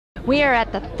We are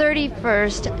at the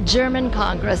 31st German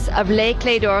Congress of Les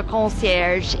Clefs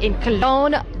concierge in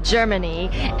Cologne, Germany,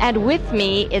 and with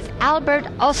me is Albert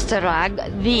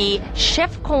Ostertag, the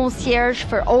chef concierge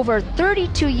for over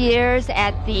 32 years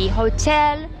at the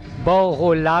Hotel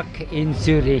Lac in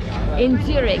Zurich. In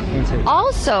Zurich.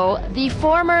 Also, the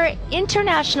former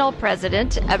international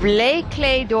president of Les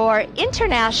Clefs d'Or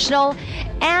International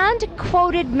and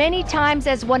quoted many times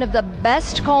as one of the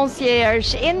best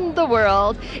concierge in the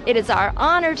world. It is our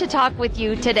honor to talk with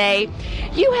you today.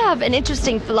 You have an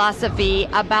interesting philosophy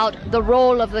about the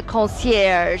role of the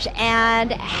concierge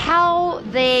and how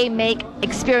they make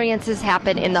experiences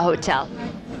happen in the hotel.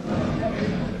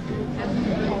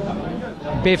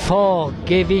 Before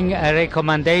giving a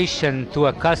recommendation to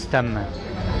a customer,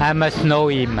 I must know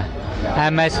him.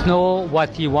 I must know what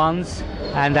he wants,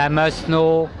 and I must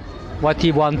know what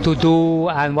he wants to do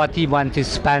and what he wants to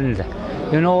spend.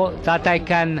 You know, that I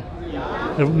can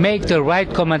make the right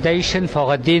recommendation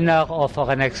for a dinner or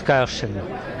for an excursion.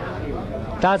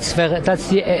 That's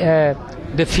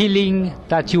the feeling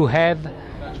that you have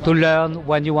to learn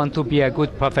when you want to be a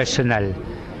good professional.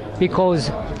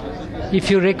 Because if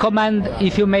you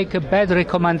make a bad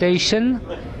recommendation,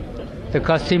 the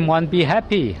customer won't be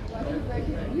happy,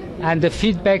 and the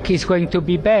feedback is going to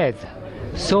be bad.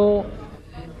 So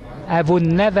I would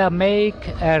never make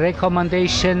a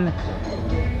recommendation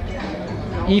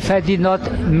if I did not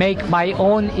make my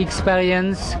own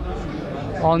experience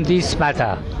on this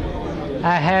matter.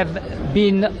 I have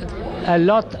been a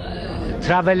lot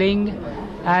traveling,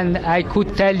 and I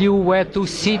could tell you where to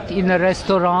sit in a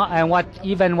restaurant and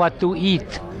even what to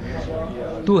eat,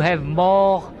 to have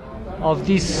more of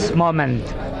this moment.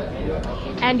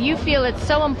 And you feel it's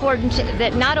so important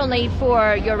that not only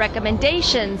for your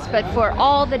recommendations, but for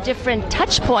all the different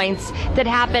touch points that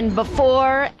happen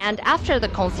before and after the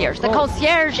concierge. The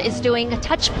concierge is doing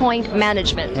touch point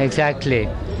management. Exactly.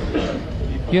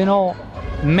 You know,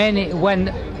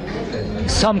 when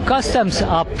some customers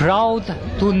are proud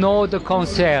to know the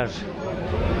concierge.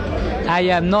 I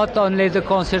am not only the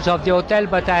concierge of the hotel,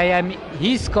 but I am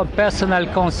his personal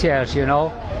concierge, you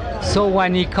know. So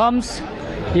when he comes,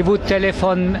 he would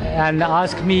telephone and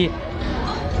ask me,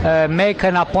 make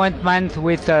an appointment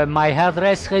with my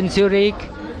hairdresser in Zurich,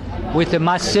 with a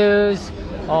masseuse,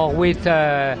 or with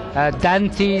a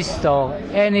dentist, or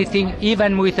anything,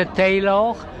 even with a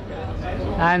tailor.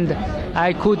 And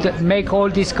I could make all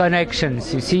these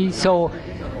connections, you see. So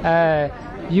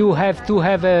you have to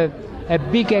have a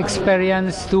big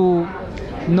experience to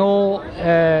know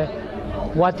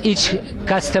what each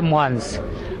customer wants.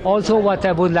 Also, what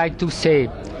I would like to say,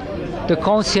 the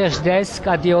concierge desk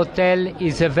at the hotel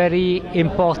is a very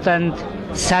important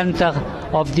center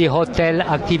of the hotel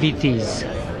activities.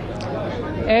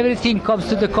 Everything comes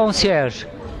to the concierge.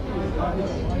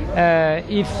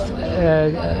 If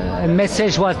a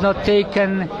message was not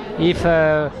taken, if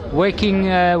a working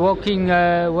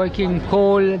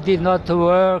call did not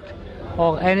work,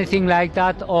 or anything like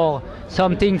that, or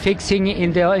something fixing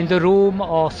in the room,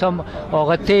 or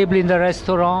a table in the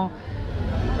restaurant,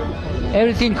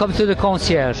 everything comes to the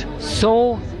concierge.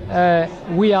 So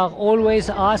we are always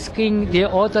asking the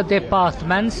other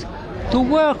departments to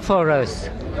work for us.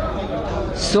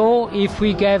 So if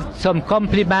we get some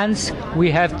compliments, we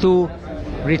have to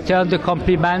return the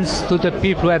compliments to the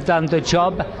people who have done the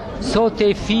job, so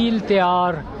they feel they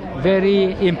are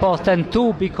very important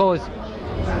too, because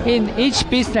in each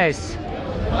business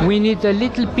we need the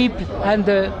little people and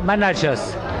the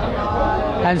managers,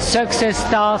 and success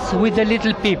starts with the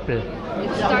little people.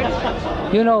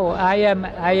 You know, I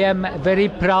am very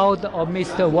proud of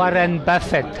Mr. Warren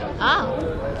Buffett.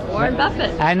 Warren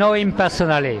Buffett. I know him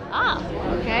personally.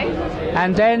 Okay.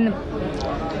 And then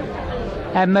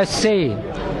I must say,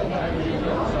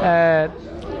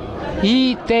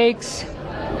 he takes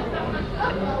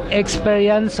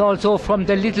experience also from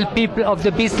the little people of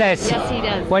the business. Yes, he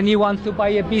does. When he wants to buy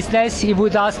a business, he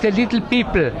would ask the little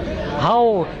people,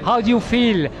 how do you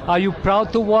feel? Are you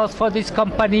proud to work for this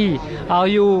company? Are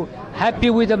you happy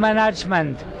with the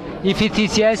management? If it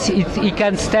is yes, he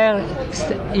can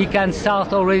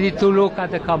start already to look at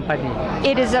the company.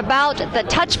 It is about the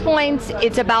touch points.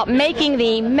 It's about making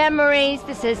the memories.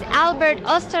 This is Albert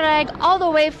Ostertag, all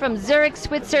the way from Zurich,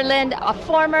 Switzerland, a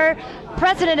former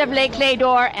president of Les Clefs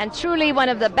d'Or and truly one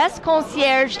of the best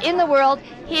concierge in the world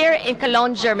here in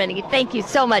Cologne, Germany. Thank you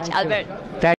so much, Albert.